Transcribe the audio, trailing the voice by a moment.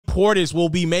Portis will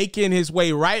be making his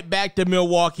way right back to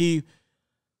Milwaukee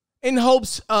in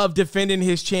hopes of defending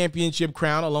his championship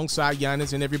crown alongside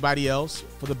Giannis and everybody else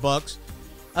for the Bucks.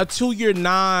 A 2-year,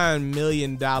 $9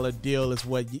 million deal is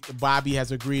what Bobby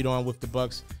has agreed on with the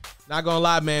Bucks. Not gonna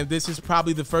lie, man, this is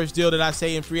probably the first deal that I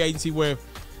say in free agency where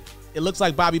it looks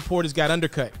like Bobby Portis got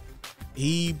undercut.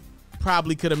 He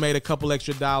probably could have made a couple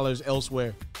extra dollars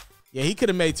elsewhere. Yeah, he could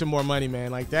have made some more money, man.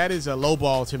 Like, that is a low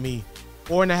ball to me.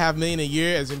 $4.5 million a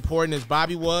year, as important as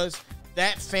Bobby was.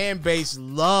 That fan base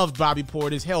loved Bobby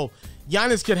Portis. Hell,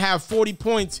 Giannis could have 40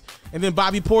 points, and then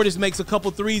Bobby Portis makes a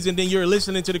couple threes, and then you're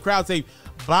listening to the crowd say,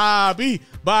 Bobby,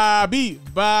 Bobby,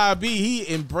 Bobby.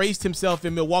 He embraced himself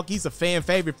in Milwaukee. He's a fan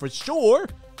favorite for sure.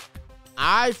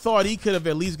 I thought he could have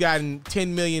at least gotten $10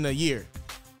 million a year.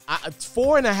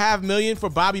 $4.5 million for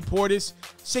Bobby Portis,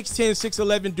 6'10",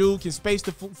 6'11" dude, can space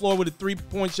the floor with a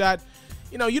three-point shot.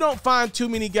 You know, you don't find too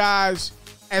many guys,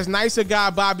 as nice a guy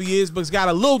Bobby is, but he's got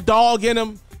a little dog in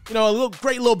him. You know, a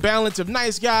great little balance of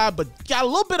nice guy, but got a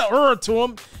little bit of to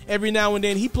him every now and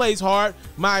then. He plays hard.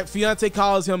 My fiance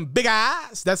calls him Big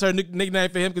Eyes. That's her nickname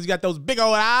for him because he got those big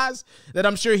old eyes that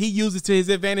I'm sure he uses to his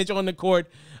advantage on the court.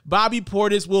 Bobby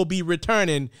Portis will be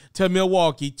returning to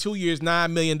Milwaukee. 2 years,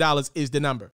 $9 million is the number.